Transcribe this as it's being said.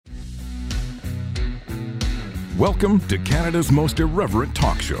Welcome to Canada's most irreverent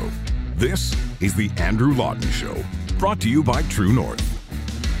talk show. This is The Andrew Lawton Show, brought to you by True North.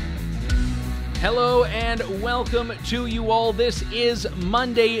 Hello and welcome to you all. This is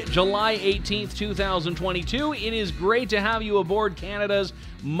Monday, July 18th, 2022. It is great to have you aboard Canada's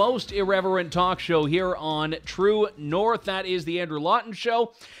most irreverent talk show here on True North. That is The Andrew Lawton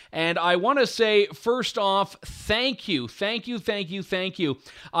Show. And I want to say, first off, thank you.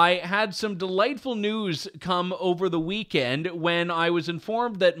 I had some delightful news come over the weekend when I was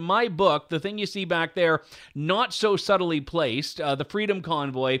informed that my book, the thing you see back there, not so subtly placed, The Freedom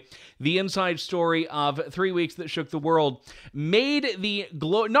Convoy, the inside story of 3 weeks that shook the world,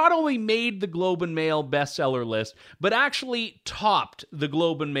 not only made the Globe and Mail bestseller list, but actually topped the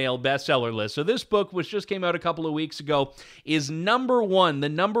Globe and Mail bestseller list. So this book, which just came out a couple of weeks ago, is the number one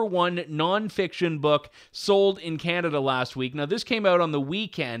nonfiction book sold in Canada last week. Now, this came out on the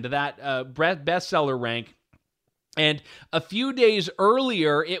weekend, that bestseller rank. And a few days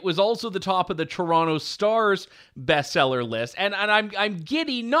earlier, it was also the top of the Toronto Star's bestseller list. And I'm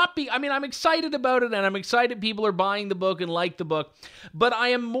giddy, I'm excited about it, and I'm excited people are buying the book and like the book. But I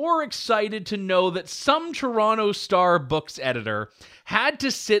am more excited to know that some Toronto Star books editor had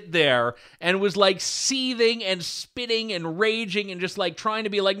to sit there and was like seething and spitting and raging and just like trying to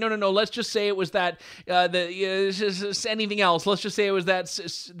be like, no, let's just say it was that, anything else. Let's just say it was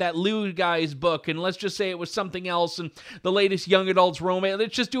that Lou guy's book, and let's just say it was something else, and the latest young adults romance.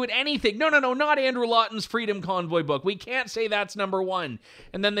 Let's just do it anything. No, not Andrew Lawton's Freedom Convoy book. We can't say that's number one.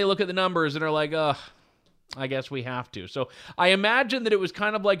 And then they look at the numbers and are like, ugh, I guess we have to. So I imagine that it was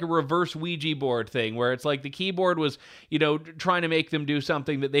kind of like a reverse Ouija board thing where it's like the keyboard was, trying to make them do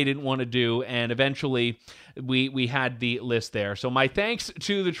something that they didn't want to do. And eventually we had the list there. So my thanks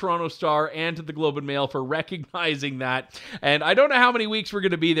to the Toronto Star and to the Globe and Mail for recognizing that. And I don't know how many weeks we're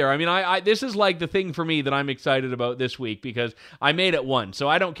going to be there. I mean, this is like the thing for me that I'm excited about this week because I made it one. So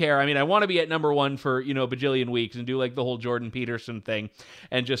I don't care. I mean, I want to be at number one for, a bajillion weeks and do like the whole Jordan Peterson thing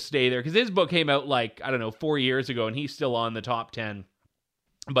and just stay there. Because his book came out 4 years ago, and he's still on the top 10.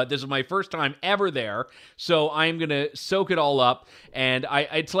 But this is my first time ever there, so I'm going to soak it all up. And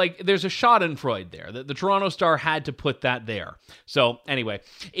it's like there's a schadenfreude there. The Toronto Star had to put that there. So anyway,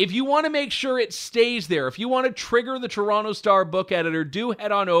 if you want to make sure it stays there, if you want to trigger the Toronto Star book editor, do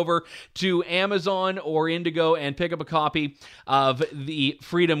head on over to Amazon or Indigo and pick up a copy of The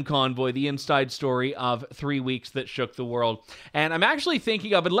Freedom Convoy, the inside story of 3 weeks that shook the world. And I'm actually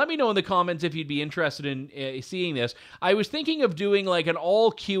thinking of, and let me know in the comments if you'd be interested in seeing this, I was thinking of doing like an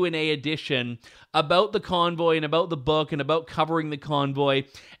all Q&A edition about the convoy and about the book and about covering the convoy,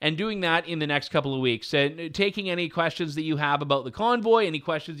 and doing that in the next couple of weeks, and taking any questions that you have about the convoy, any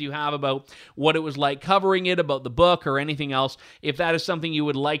questions you have about what it was like covering it, about the book, or anything else. If that is something you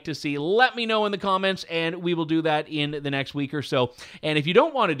would like to see, let me know in the comments, and we will do that in the next week or so. And if you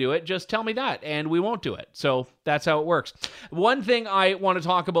don't want to do it, just tell me that, and we won't do it. So that's how it works. One thing I want to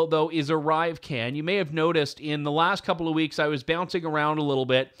talk about, though, is ArriveCan. You may have noticed in the last couple of weeks I was bouncing around a little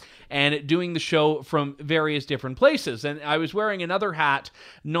bit and doing the show from various different places. And I was wearing another hat,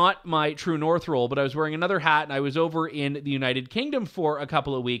 not my True North role, but I was wearing another hat, and I was over in the United Kingdom for a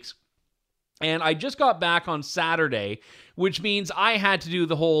couple of weeks. And I just got back on Saturday, which means I had to do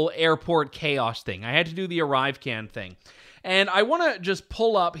the whole airport chaos thing. I had to do the ArriveCan thing. And I want to just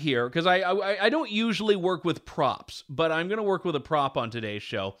pull up here, because I don't usually work with props, but I'm going to work with a prop on today's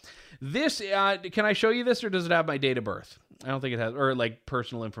show. This, can I show you this, or does it have my date of birth? I don't think it has, or like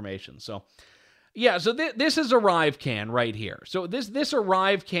personal information. So yeah, so this is ArriveCan right here. So this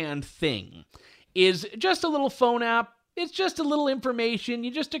ArriveCan thing is just a little phone app. It's just a little information. You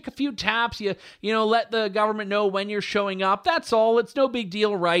just take a few taps. You let the government know when you're showing up. That's all. It's no big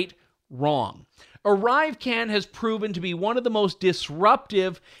deal, right? Wrong. ArriveCan has proven to be one of the most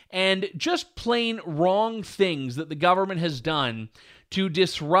disruptive and just plain wrong things that the government has done to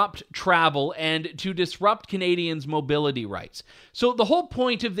disrupt travel and to disrupt Canadians' mobility rights. So the whole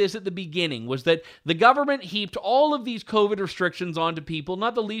point of this at the beginning was that the government heaped all of these COVID restrictions onto people,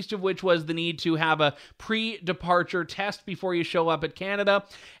 not the least of which was the need to have a pre-departure test before you show up at Canada,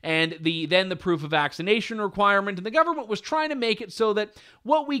 and then the proof of vaccination requirement. And the government was trying to make it so that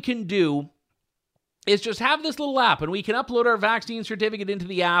what we can do is just have this little app, and we can upload our vaccine certificate into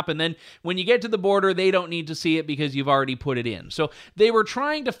the app, and then when you get to the border, they don't need to see it because you've already put it in. So they were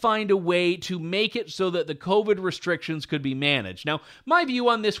trying to find a way to make it so that the COVID restrictions could be managed. Now, my view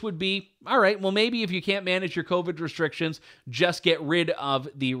on this would be, all right, well, maybe if you can't manage your COVID restrictions, just get rid of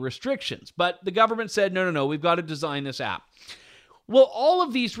the restrictions. But the government said, no, we've got to design this app. Well, all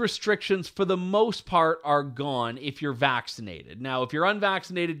of these restrictions, for the most part, are gone if you're vaccinated. Now, if you're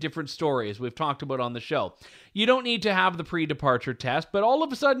unvaccinated, different story, as we've talked about on the show. You don't need to have the pre-departure test, but all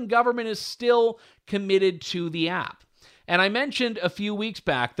of a sudden, government is still committed to the app. And I mentioned a few weeks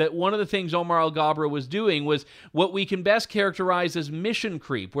back that one of the things Omar Al-Ghabra was doing was what we can best characterize as mission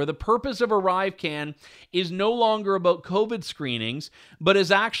creep, where the purpose of ArriveCan is no longer about COVID screenings, but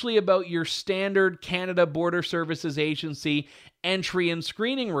is actually about your standard Canada Border Services Agency entry and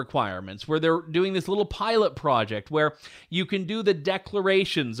screening requirements, where they're doing this little pilot project where you can do the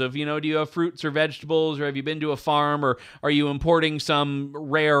declarations of, do you have fruits or vegetables, or have you been to a farm, or are you importing some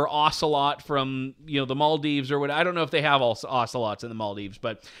rare ocelot from, the Maldives or what? I don't know if they have ocelots in the Maldives,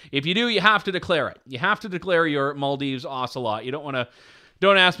 but if you do, you have to declare it. You have to declare your Maldives ocelot. You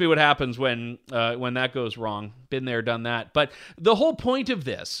don't ask me what happens when that goes wrong. Been there, done that. But the whole point of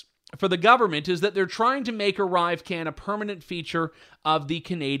this for the government is that they're trying to make ArriveCan a permanent feature of the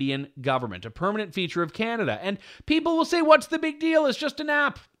Canadian government, a permanent feature of Canada. And people will say, what's the big deal? It's just an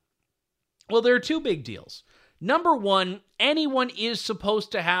app. Well, there are two big deals. Number one, anyone is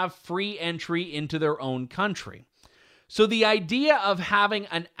supposed to have free entry into their own country. So the idea of having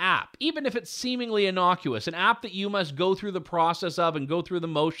an app, even if it's seemingly innocuous, an app that you must go through the process of and go through the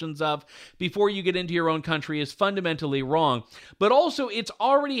motions of before you get into your own country, is fundamentally wrong. But also, it's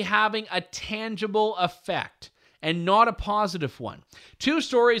already having a tangible effect and not a positive one. Two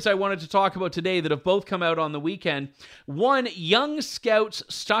stories I wanted to talk about today that have both come out on the weekend. One, young scouts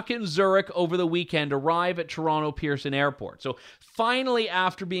stuck in Zurich over the weekend arrive at Toronto Pearson Airport. So finally,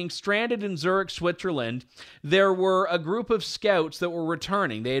 after being stranded in Zurich, Switzerland, there were a group of scouts that were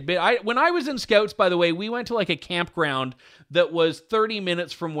returning. They had been, when I was in scouts, by the way, we went to like a campground that was 30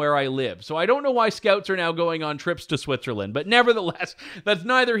 minutes from where I live. So I don't know why scouts are now going on trips to Switzerland, but nevertheless, that's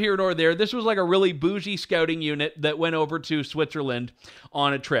neither here nor there. This was like a really bougie scouting unit that went over to Switzerland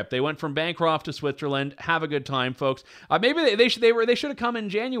on a trip. They went from Bancroft to Switzerland. Have a good time, folks. Maybe they should have come in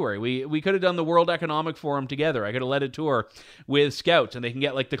January. We could have done the World Economic Forum together. I could have led a tour with scouts, and they can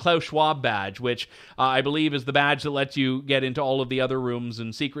get like the Klaus Schwab badge, which I believe is the badge that lets you get into all of the other rooms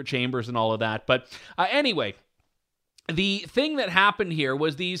and secret chambers and all of that. But anyway, the thing that happened here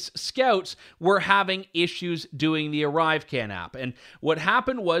was these scouts were having issues doing the ArriveCan app. And what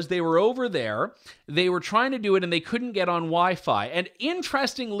happened was they were over there, they were trying to do it, and they couldn't get on Wi-Fi. And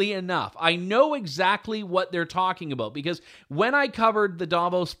interestingly enough, I know exactly what they're talking about, because when I covered the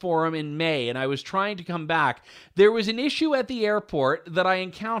Davos Forum in May and I was trying to come back, there was an issue at the airport that I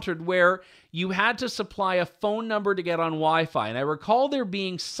encountered where you had to supply a phone number to get on Wi-Fi. And I recall there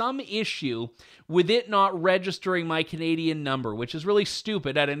being some issue with it not registering my Canadian number, which is really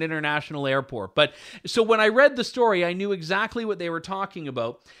stupid at an international airport. But so when I read the story, I knew exactly what they were talking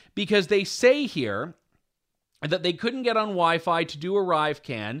about, because they say here that they couldn't get on Wi-Fi to do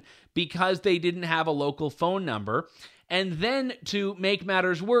ArriveCan because they didn't have a local phone number. And then, to make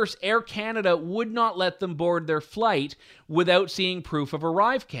matters worse, Air Canada would not let them board their flight without seeing proof of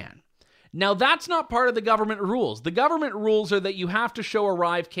ArriveCan. Now, that's not part of the government rules. The government rules are that you have to show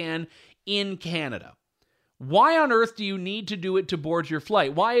ArriveCan in Canada. Why on earth do you need to do it to board your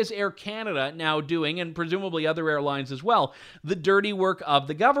flight? Why is Air Canada now doing, and presumably other airlines as well, the dirty work of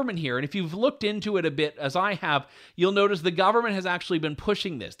the government here? And if you've looked into it a bit, as I have, you'll notice the government has actually been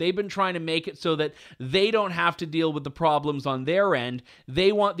pushing this. They've been trying to make it so that they don't have to deal with the problems on their end.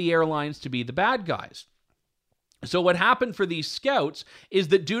 They want the airlines to be the bad guys. So what happened for these scouts is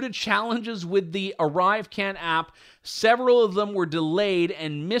that due to challenges with the ArriveCan app, several of them were delayed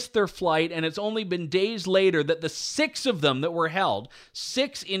and missed their flight, and it's only been days later that the 6 of them that were held,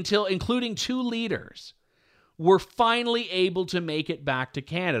 6 including 2 leaders, were finally able to make it back to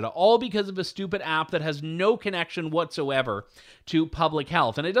Canada, all because of a stupid app that has no connection whatsoever to public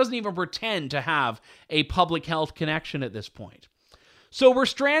health. And it doesn't even pretend to have a public health connection at this point. So we're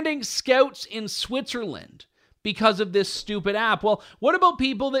stranding scouts in Switzerland because of this stupid app. Well, what about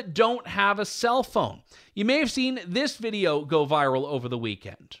people that don't have a cell phone? You may have seen this video go viral over the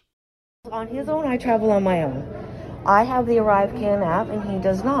weekend. On his own, I travel on my own. I have the ArriveCan app and he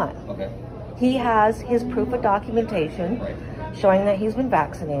does not. Okay. He has his proof of documentation showing that he's been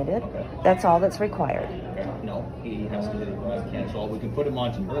vaccinated. That's all that's required. No, he has to do the ArriveCan, so we can put him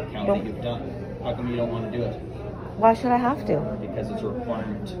onto your account that you've done. How come you don't want to do it? Why should I have to? Because it's a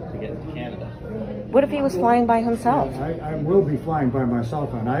requirement to get into Canada. What if he was flying by himself? I will be flying by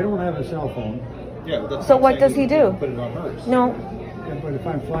myself, and I don't have a cell phone. Yeah, that's So what does he do? Put it on hers. No. Yeah, but if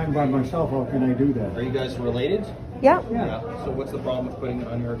I'm flying by myself, how can I do that? Are you guys related? Yeah. Yeah. So what's the problem with putting it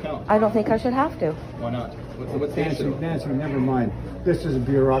on your account? I don't think I should have to. Why not? What's the issue? Nancy, never mind. This is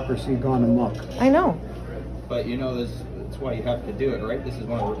bureaucracy gone amok. I know. But you know, That's why you have to do it, right? This is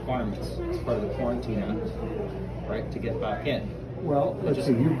one of the requirements. It's part of the Quarantine Act, right, to get back in. Well, let's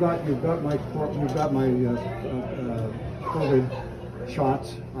see. You've got my COVID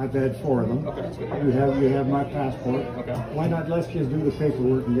shots. I've had 4 of them. Okay, that's good. You have my passport. Okay. Why not? Let's just do the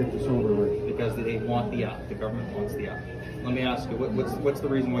paperwork and get this over with. Because they want the app. The government wants the app. Let me ask you, what's the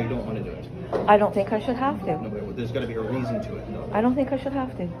reason why you don't want to do it? I don't think I should have to. No, but there's got to be a reason to it. No. I don't think I should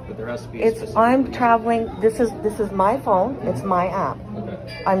have to. But there has to be. I'm traveling. This is my phone. It's my app.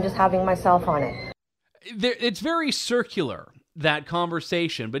 Okay. I'm just having myself on it. It's very circular, that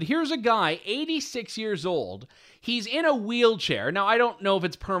conversation. But here's a guy, 86 years old. He's in a wheelchair. Now, I don't know if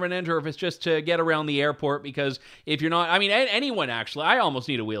it's permanent or if it's just to get around the airport, because if you're not, I mean, anyone actually, I almost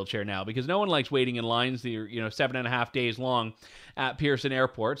need a wheelchair now because no one likes waiting in lines that are, 7.5 days long at Pearson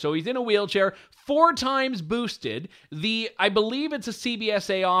Airport. So he's in a wheelchair, 4 times boosted. I believe it's a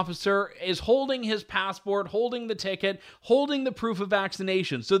CBSA officer, is holding his passport, holding the ticket, holding the proof of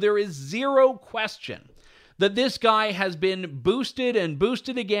vaccination. So there is zero question that this guy has been boosted and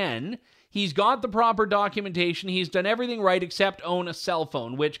boosted again. He's got the proper documentation. He's done everything right except own a cell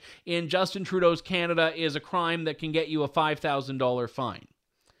phone, which in Justin Trudeau's Canada is a crime that can get you a $5,000 fine.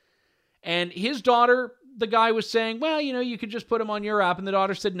 And his daughter, the guy was saying, well, you could just put him on your app. And the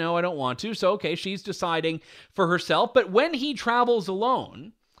daughter said, no, I don't want to. So, okay, she's deciding for herself. But when he travels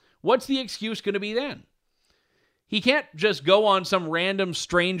alone, what's the excuse going to be then? He can't just go on some random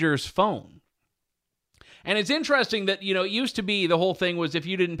stranger's phone. And it's interesting that, it used to be the whole thing was if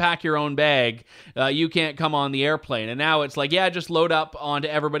you didn't pack your own bag, you can't come on the airplane. And now it's like, yeah, just load up onto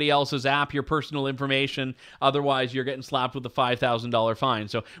everybody else's app your personal information. Otherwise, you're getting slapped with a $5,000 fine.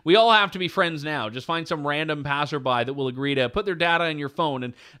 So we all have to be friends now. Just find some random passerby that will agree to put their data in your phone,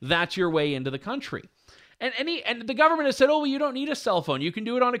 and that's your way into the country. And the government has said, oh, well, you don't need a cell phone. You can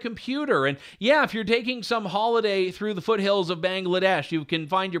do it on a computer. And yeah, if you're taking some holiday through the foothills of Bangladesh, you can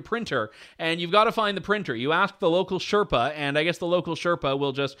find your printer, and you've got to find the printer. You ask the local Sherpa, and I guess the local Sherpa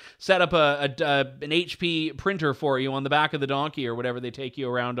will just set up an HP printer for you on the back of the donkey or whatever they take you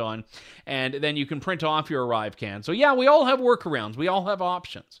around on, and then you can print off your ArriveCan. So yeah, we all have workarounds. We all have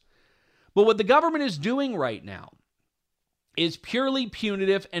options. But what the government is doing right now is purely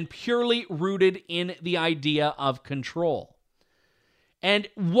punitive and purely rooted in the idea of control. And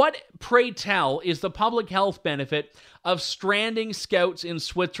what, pray tell, is the public health benefit of stranding scouts in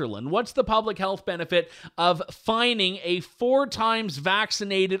Switzerland? What's the public health benefit of fining a 4 times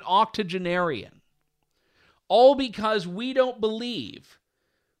vaccinated octogenarian? All because we don't believe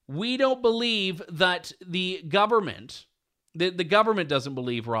that the government doesn't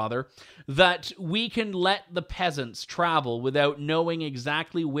believe, rather, that we can let the peasants travel without knowing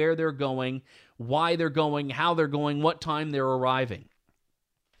exactly where they're going, why they're going, how they're going, what time they're arriving.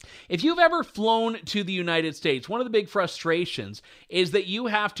 If you've ever flown to the United States, one of the big frustrations is that you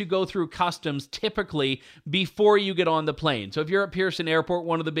have to go through customs typically before you get on the plane. So if you're at Pearson Airport,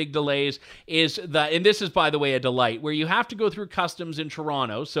 one of the big delays is that, and this is, by the way, a delight, where you have to go through customs in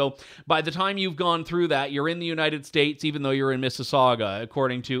Toronto. So by the time you've gone through that, you're in the United States, even though you're in Mississauga,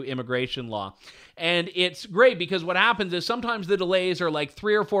 according to immigration law. And it's great because what happens is sometimes the delays are like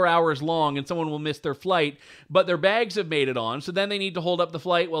 3 or 4 hours long and someone will miss their flight, but their bags have made it on. So then they need to hold up the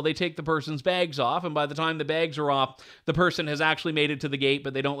flight while they take the person's bags off. And by the time the bags are off, the person has actually made it to the gate,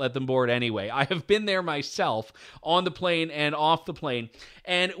 but they don't let them board anyway. I have been there myself on the plane and off the plane.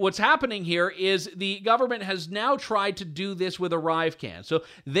 And what's happening here is the government has now tried to do this with ArriveCan. So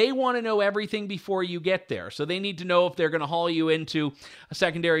they want to know everything before you get there. So they need to know if they're going to haul you into a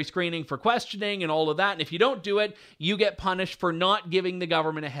secondary screening for questioning and all of that. And if you don't do it, you get punished for not giving the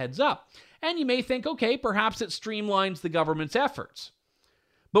government a heads up. And you may think, okay, perhaps it streamlines the government's efforts.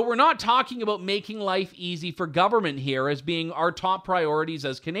 But we're not talking about making life easy for government here as being our top priorities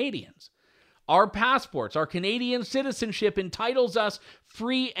as Canadians. Our passports, our Canadian citizenship entitles us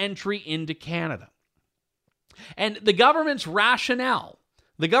free entry into Canada. And the government's rationale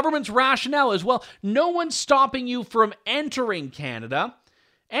is, well, no one's stopping you from entering Canada.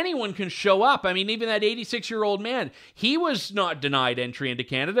 Anyone can show up. I mean, even that 86-year-old man, he was not denied entry into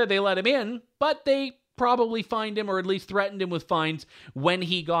Canada. They let him in, but they probably fined him or at least threatened him with fines when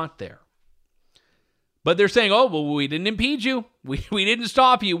he got there. But they're saying, oh, well, we didn't impede you. We didn't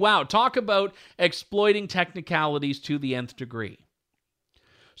stop you. Wow, talk about exploiting technicalities to the nth degree.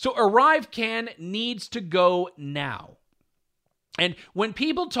 So ArriveCan needs to go now. And when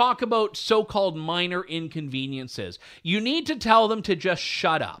people talk about so-called minor inconveniences, you need to tell them to just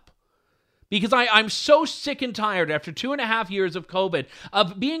shut up. Because I'm so sick and tired after 2.5 years of COVID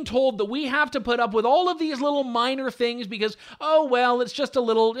of being told that we have to put up with all of these little minor things because, oh, well, it's just a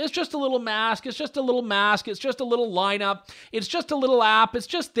little mask, it's just a little mask, it's just a little lineup, it's just a little app, it's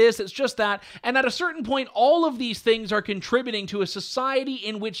just this, it's just that. And at a certain point, all of these things are contributing to a society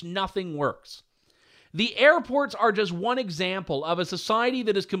in which nothing works. The airports are just one example of a society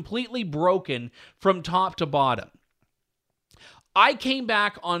that is completely broken from top to bottom. I came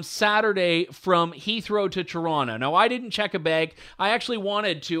back on Saturday from Heathrow to Toronto. Now, I didn't check a bag. I actually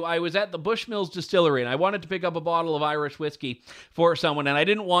wanted to. I was at the Bushmills Distillery, and I wanted to pick up a bottle of Irish whiskey for someone, and I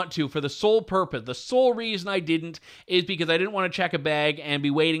didn't want to for the sole purpose. The sole reason I didn't is because I didn't want to check a bag and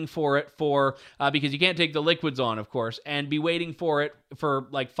be waiting for it because you can't take the liquids on, of course, and be waiting for it for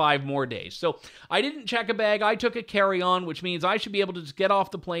like 5 more days. So I didn't check a bag. I took a carry-on, which means I should be able to just get off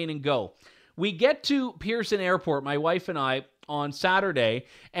the plane and go. We get to Pearson Airport, my wife and I, on Saturday,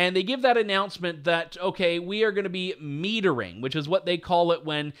 and they give that announcement that, okay, we are going to be metering, which is what they call it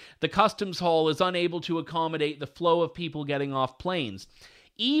when the customs hall is unable to accommodate the flow of people getting off planes.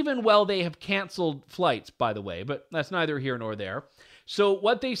 Even while they have canceled flights, by the way, but that's neither here nor there. So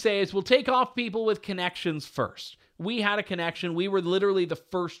what they say is we'll take off people with connections first. We had a connection. We were literally the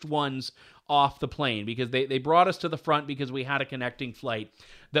first ones off the plane because they brought us to the front because we had a connecting flight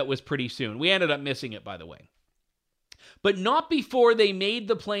that was pretty soon. We ended up missing it, by the way. But not before they made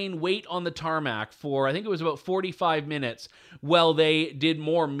the plane wait on the tarmac for, I think it was about 45 minutes, while they did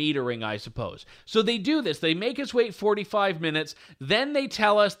more metering, I suppose. So they do this. They make us wait 45 minutes. Then they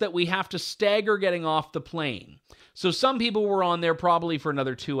tell us that we have to stagger getting off the plane. So some people were on there probably for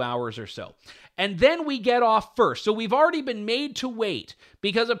another 2 hours or so. And then we get off first. So we've already been made to wait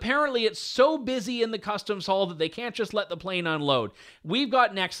because apparently it's so busy in the customs hall that they can't just let the plane unload. We've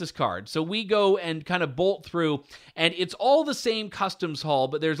got Nexus cards. So we go and kind of bolt through, and it's all the same customs hall,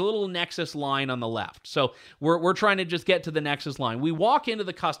 but there's a little Nexus line on the left. So we're trying to just get to the Nexus line. We walk into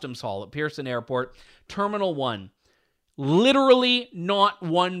the customs hall at Pearson Airport, Terminal 1. Literally not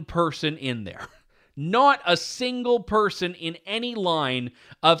one person in there. Not a single person in any line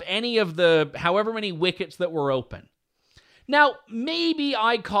of any of the however many wickets that were open. Now, maybe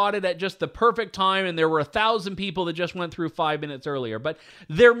I caught it at just the perfect time and there were 1,000 people that just went through 5 minutes earlier, but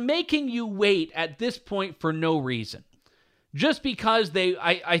they're making you wait at this point for no reason. Just because they,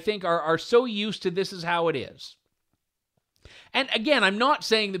 I think, are so used to this is how it is. And again, I'm not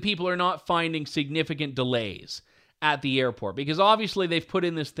saying that people are not finding significant delays at the airport, because obviously they've put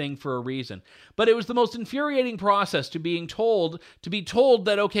in this thing for a reason. But it was the most infuriating process to be told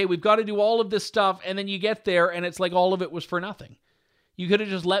that, okay, we've got to do all of this stuff, and then you get there and it's like all of it was for nothing. You could have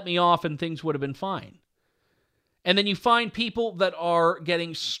just let me off and things would have been fine. And then you find people that are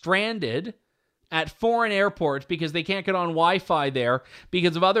getting stranded at foreign airports because they can't get on Wi-Fi there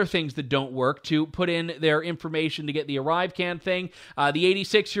because of other things that don't work to put in their information to get the ArriveCan thing. The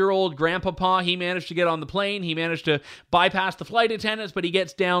 86-year-old grandpapa, he managed to get on the plane. He managed to bypass the flight attendants, but he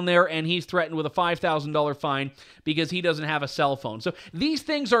gets down there and he's threatened with a $5,000 fine because he doesn't have a cell phone. So these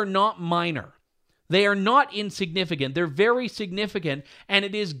things are not minor. They are not insignificant. They're very significant, and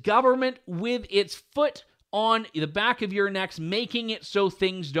it is government with its foot on the back of your necks making it so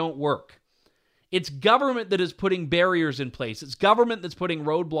things don't work. It's government that is putting barriers in place. It's government that's putting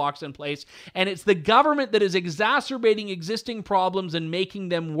roadblocks in place. And it's the government that is exacerbating existing problems and making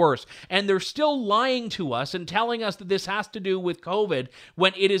them worse. And they're still lying to us and telling us that this has to do with COVID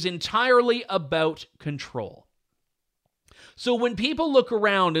when it is entirely about control. So when people look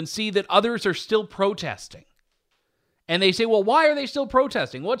around and see that others are still protesting, and they say, well, why are they still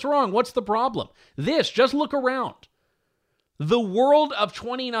protesting? What's wrong? What's the problem? Just look around. The world of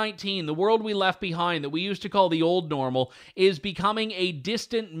 2019, the world we left behind that we used to call the old normal, is becoming a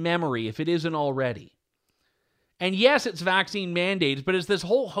distant memory if it isn't already. And yes, it's vaccine mandates, but it's this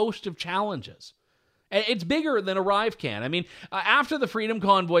whole host of challenges. It's bigger than ArriveCan. I mean, after the Freedom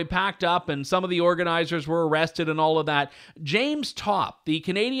Convoy packed up and some of the organizers were arrested and all of that, James Topp, the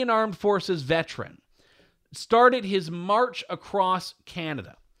Canadian Armed Forces veteran, started his march across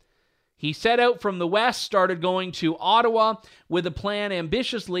Canada. He set out from the west, started going to Ottawa with a plan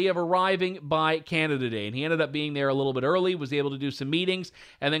ambitiously of arriving by Canada Day. And he ended up being there a little bit early, was able to do some meetings,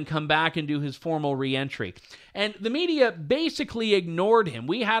 and then come back and do his formal re-entry. And the media basically ignored him.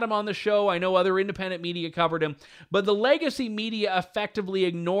 We had him on the show. I know other independent media covered him. But the legacy media effectively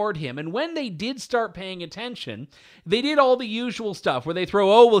ignored him. And when they did start paying attention, they did all the usual stuff where they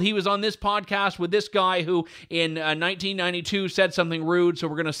throw, he was on this podcast with this guy who in 1992 said something rude, so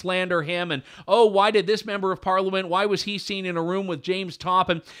we're going to slander him. And, why did this member of parliament, why was he seen in a room with James Topp?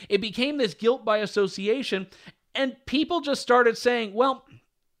 And it became this guilt by association. And people just started saying, well,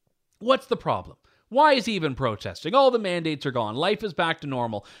 What's the problem? Why is he even protesting? All the mandates are gone. Life is back to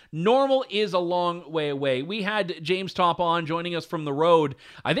normal. Normal is a long way away. We had James Topp on joining us from the road.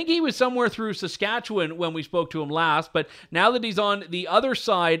 I think he was somewhere through Saskatchewan when we spoke to him last, but now that he's on the other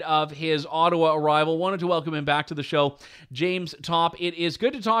side of his Ottawa arrival, wanted to welcome him back to the show. James Topp, it is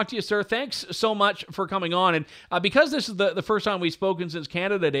good to talk to you, sir. Thanks so much for coming on. And because this is the first time we've spoken since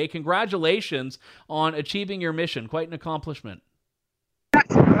Canada Day, congratulations on achieving your mission. Quite an accomplishment.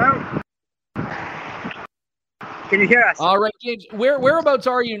 Can you hear us? All right, James. Whereabouts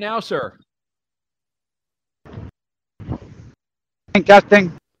are you now, sir?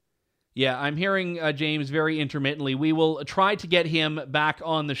 Testing. Yeah, I'm hearing James very intermittently. We will try to get him back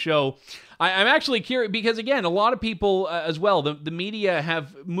on the show. I'm actually curious because, again, a lot of people as well, the media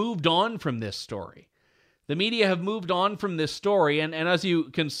have moved on from this story. The media have moved on from this story, and as you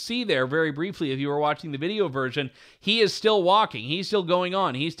can see there very briefly, if you were watching the video version, he is still walking. He's still going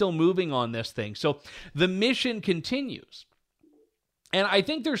on. He's still moving on this thing. So the mission continues. And I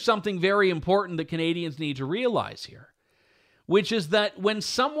think there's something very important that Canadians need to realize here, which is that when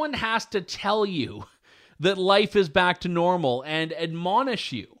someone has to tell you that life is back to normal and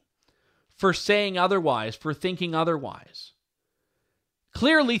admonish you for saying otherwise, for thinking otherwise,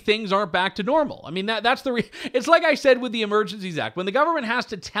 clearly, things aren't back to normal. I mean, that's the... It's like I said with the Emergencies Act. When the government has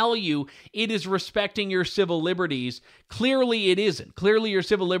to tell you it is respecting your civil liberties, clearly it isn't. Clearly, your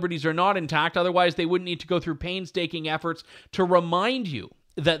civil liberties are not intact. Otherwise, they wouldn't need to go through painstaking efforts to remind you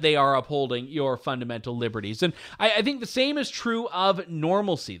that they are upholding your fundamental liberties. And I think the same is true of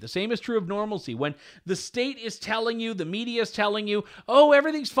normalcy. The same is true of normalcy. When the state is telling you, the media is telling you, oh,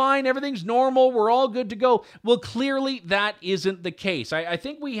 everything's fine, everything's normal, we're all good to go. Well, clearly that isn't the case. I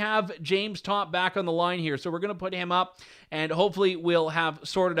think we have James Topp back on the line here, so we're going to put him up, and hopefully we'll have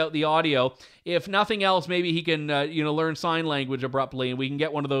sorted out the audio. If nothing else, maybe he can learn sign language abruptly, and we can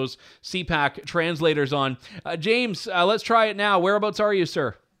get one of those CPAC translators on. James, let's try it now. Whereabouts are you,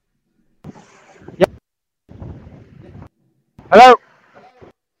 sir? Yep. Hello?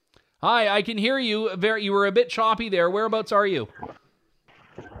 Hi, I can hear you. You were a bit choppy there. Whereabouts are you?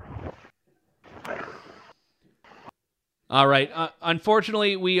 All right.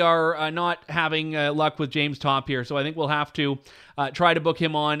 Unfortunately, we are not having luck with James Topp here, so I think we'll have to try to book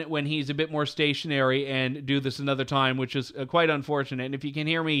him on when he's a bit more stationary and do this another time, which is quite unfortunate. And if you can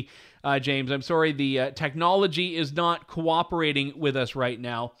hear me, James, I'm sorry, the technology is not cooperating with us right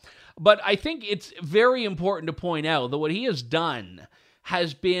now. But I think it's very important to point out that what he has done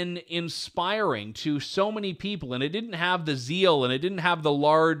has been inspiring to so many people, and it didn't have the zeal and it didn't have the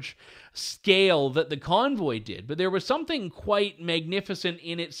large scale that the convoy did, but there was something quite magnificent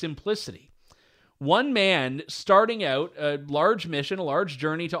in its simplicity. One man starting out a large mission, a large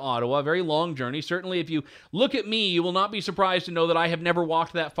journey to Ottawa, a very long journey. Certainly, if you look at me, you will not be surprised to know that I have never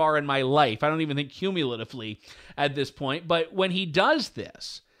walked that far in my life. I don't even think cumulatively at this point, but when he does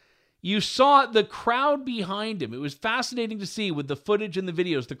this, you saw the crowd behind him. It was fascinating to see with the footage and the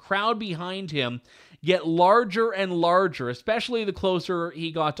videos, the crowd behind him get larger and larger, especially the closer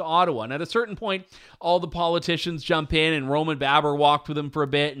he got to Ottawa. And at a certain point, all the politicians jump in, and Roman Baber walked with him for a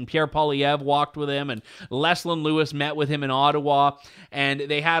bit, and Pierre Poilievre walked with him, and Leslyn Lewis met with him in Ottawa, and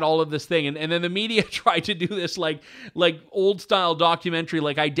they had all of this thing. And then the media tried to do this like old-style documentary,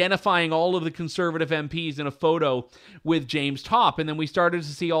 like identifying all of the Conservative MPs in a photo with James Topp, and then we started to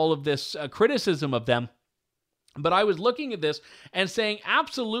see all of this criticism of them. But I was looking at this and saying,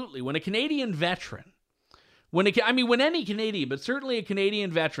 absolutely, when a Canadian veteran, when any Canadian, but certainly a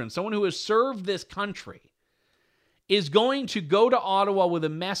Canadian veteran, someone who has served this country, is going to go to Ottawa with a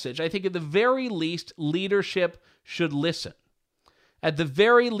message, I think at the very least, leadership should listen. At the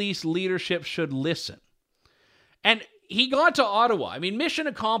very least, leadership should listen. And he got to Ottawa. I mean, mission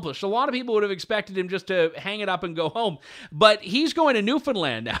accomplished. A lot of people would have expected him just to hang it up and go home. But he's going to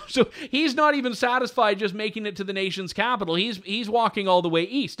Newfoundland now. So he's not even satisfied just making it to the nation's capital. He's walking all the way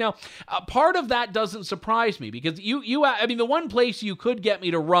east. Now, part of that doesn't surprise me because the one place you could get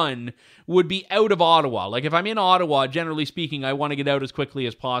me to run would be out of Ottawa. Like if I'm in Ottawa, generally speaking, I want to get out as quickly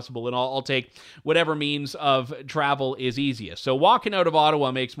as possible, and I'll take whatever means of travel is easiest. So walking out of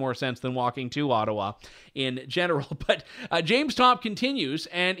Ottawa makes more sense than walking to Ottawa in general. But James Topp continues,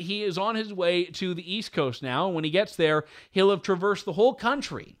 and he is on his way to the East Coast now. When he gets there, he'll have traversed the whole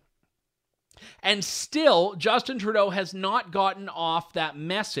country. And still, Justin Trudeau has not gotten off that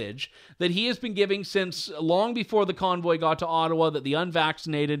message that he has been giving since long before the convoy got to Ottawa, that the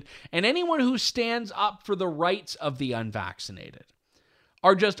unvaccinated and anyone who stands up for the rights of the unvaccinated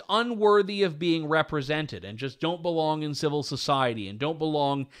are just unworthy of being represented and just don't belong in civil society and don't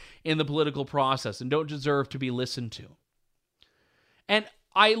belong in the political process and don't deserve to be listened to. And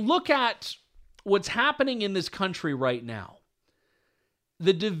I look at what's happening in this country right now.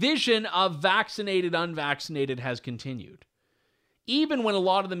 The division of vaccinated, unvaccinated has continued, even when a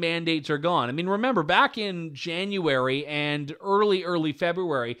lot of the mandates are gone. I mean, remember, back in January and early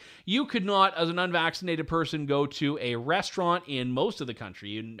February, you could not, as an unvaccinated person, go to a restaurant in most of the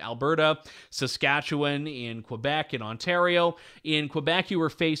country. In Alberta, Saskatchewan, in Quebec, in Ontario. In Quebec, you were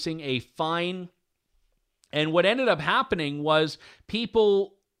facing a fine. And what ended up happening was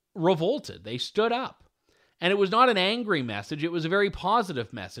people revolted. They stood up. And it was not an angry message. It was a very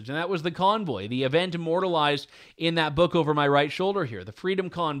positive message. And that was the convoy, the event immortalized in that book over my right shoulder here, The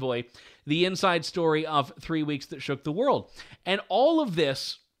Freedom Convoy, the inside story of 3 weeks that shook the world. And all of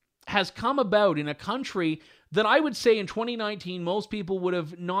this has come about in a country that I would say in 2019, most people would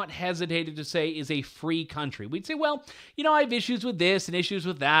have not hesitated to say is a free country. We'd say, well, I have issues with this and issues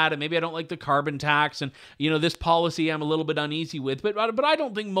with that, and maybe I don't like the carbon tax, and, this policy I'm a little bit uneasy with. But I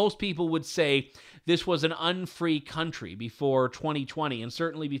don't think most people would say this was an unfree country before 2020, and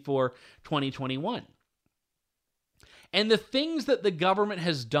certainly before 2021. And the things that the government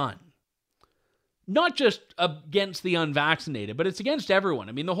has done, not just against the unvaccinated, but it's against everyone.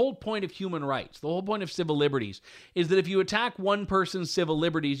 I mean, the whole point of human rights, the whole point of civil liberties, is that if you attack one person's civil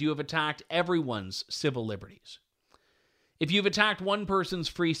liberties, you have attacked everyone's civil liberties. If you've attacked one person's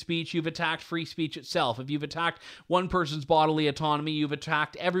free speech, you've attacked free speech itself. If you've attacked one person's bodily autonomy, you've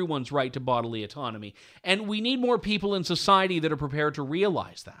attacked everyone's right to bodily autonomy. And we need more people in society that are prepared to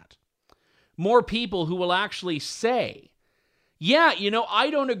realize that. More people who will actually say, yeah, I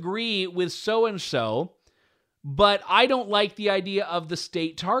don't agree with so-and-so, but I don't like the idea of the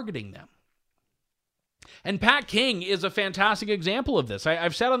state targeting them. And Pat King is a fantastic example of this.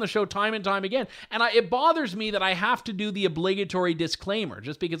 I've said on the show time and time again, and it bothers me that I have to do the obligatory disclaimer,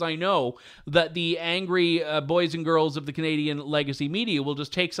 just because I know that the angry boys and girls of the Canadian legacy media will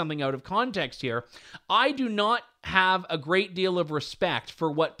just take something out of context here. I do not have a great deal of respect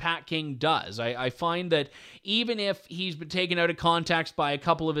for what Pat King does. I find that even if he's been taken out of context by a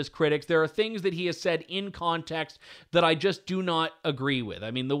couple of his critics, there are things that he has said in context that I just do not agree with. I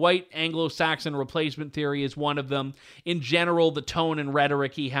mean, the white Anglo-Saxon replacement theory is one of them. In general, the tone and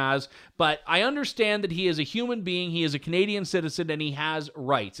rhetoric he has. But I understand that he is a human being, he is a Canadian citizen, and he has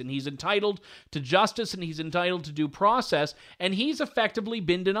rights. And he's entitled to justice, and he's entitled to due process, and he's effectively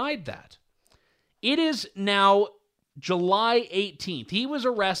been denied that. It is now July 18th. He was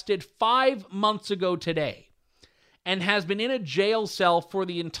arrested 5 months ago today and has been in a jail cell for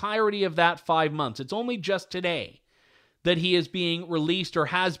the entirety of that 5 months. It's only just today that he is being released, or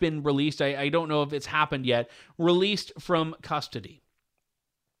has been released. I don't know if it's happened yet, released from custody.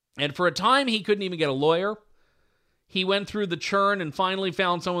 And for a time, he couldn't even get a lawyer. He went through the churn and finally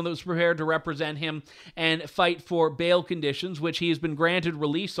found someone that was prepared to represent him and fight for bail conditions, which he has been granted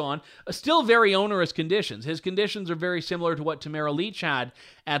release on. Still very onerous conditions. His conditions are very similar to what Tamara Leach had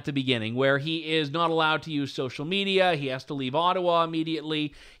at the beginning, where he is not allowed to use social media. He has to leave Ottawa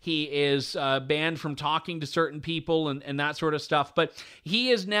immediately. He is banned from talking to certain people and that sort of stuff. But he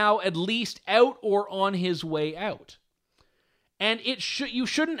is now at least out or on his way out. And you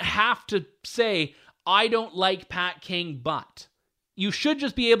shouldn't have to say, I don't like Pat King, but. You should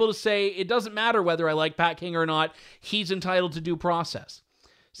just be able to say, it doesn't matter whether I like Pat King or not, he's entitled to due process.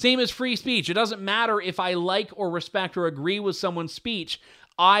 Same as free speech. It doesn't matter if I like or respect or agree with someone's speech.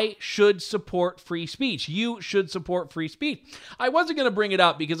 I should support free speech. You should support free speech. I wasn't going to bring it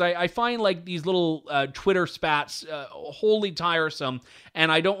up because I find like these little Twitter spats wholly tiresome,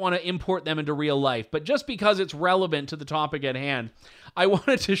 and I don't want to import them into real life. But just because it's relevant to the topic at hand, I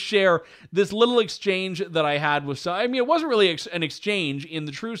wanted to share this little exchange that I had with some. I mean, it wasn't really an exchange in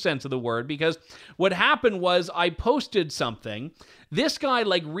the true sense of the word, because what happened was I posted something. This guy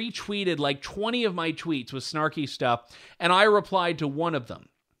like retweeted like 20 of my tweets with snarky stuff, and I replied to one of them.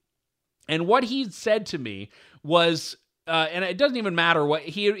 And what he said to me was, and it doesn't even matter what,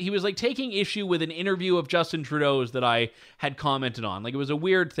 he was like taking issue with an interview of Justin Trudeau's that I had commented on. Like, it was a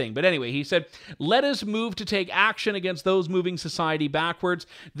weird thing. But anyway, he said, let us move to take action against those moving society backwards.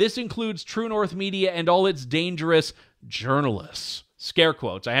 This includes True North Media and all its dangerous journalists. Scare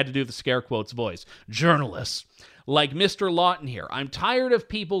quotes. I had to do the scare quotes voice. Journalists. Like Mr. Lawton here. I'm tired of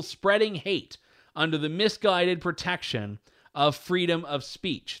people spreading hate under the misguided protection of freedom of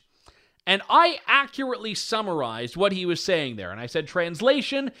speech. And I accurately summarized what he was saying there. And I said,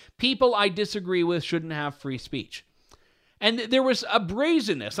 translation, people I disagree with shouldn't have free speech. And there was a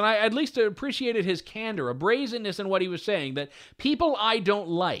brazenness, and I at least appreciated his candor, a brazenness in what he was saying, that people I don't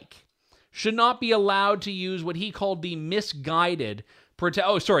like should not be allowed to use what he called the misguided,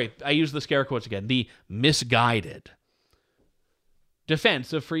 I used the scare quotes again, the misguided.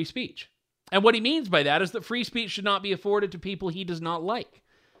 defense of free speech. And what he means by that is that free speech should not be afforded to people he does not like.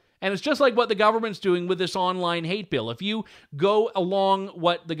 And it's just like what the government's doing with this online hate bill. If you go along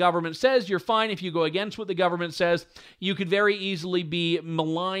what the government says, you're fine. If you go against what the government says, you could very easily be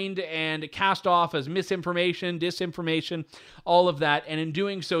maligned and cast off as misinformation, disinformation, all of that. And in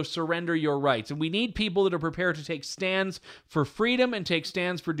doing so, surrender your rights. And we need people that are prepared to take stands for freedom and take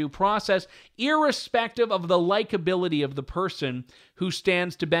stands for due process, irrespective of the likability of the person who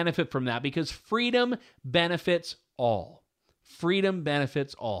stands to benefit from that, because freedom benefits all. Freedom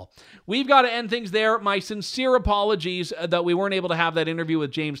benefits all. We've got to end things there. My sincere apologies that we weren't able to have that interview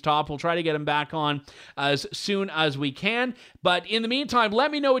with James Topp. We'll try to get him back on as soon as we can. But in the meantime,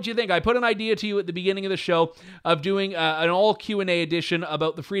 let me know what you think. I put an idea to you at the beginning of the show of doing an all Q&A edition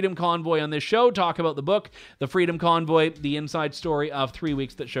about the Freedom Convoy on this show, talk about the book, The Freedom Convoy, the inside story of 3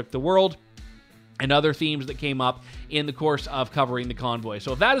 weeks that shook the world, and other themes that came up in the course of covering the convoy.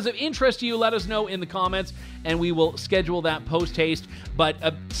 So if that is of interest to you, let us know in the comments, and we will schedule that post-haste. But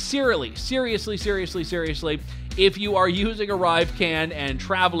seriously, if you are using ArriveCan and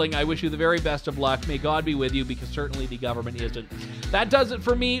traveling, I wish you the very best of luck. May God be with you, because certainly the government isn't. That does it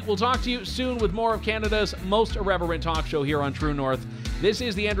for me. We'll talk to you soon with more of Canada's most irreverent talk show here on True North. This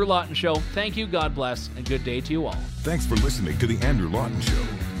is The Andrew Lawton Show. Thank you, God bless, and good day to you all. Thanks for listening to The Andrew Lawton Show.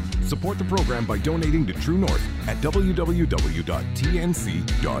 Support the program by donating to True North at www.tnc.news.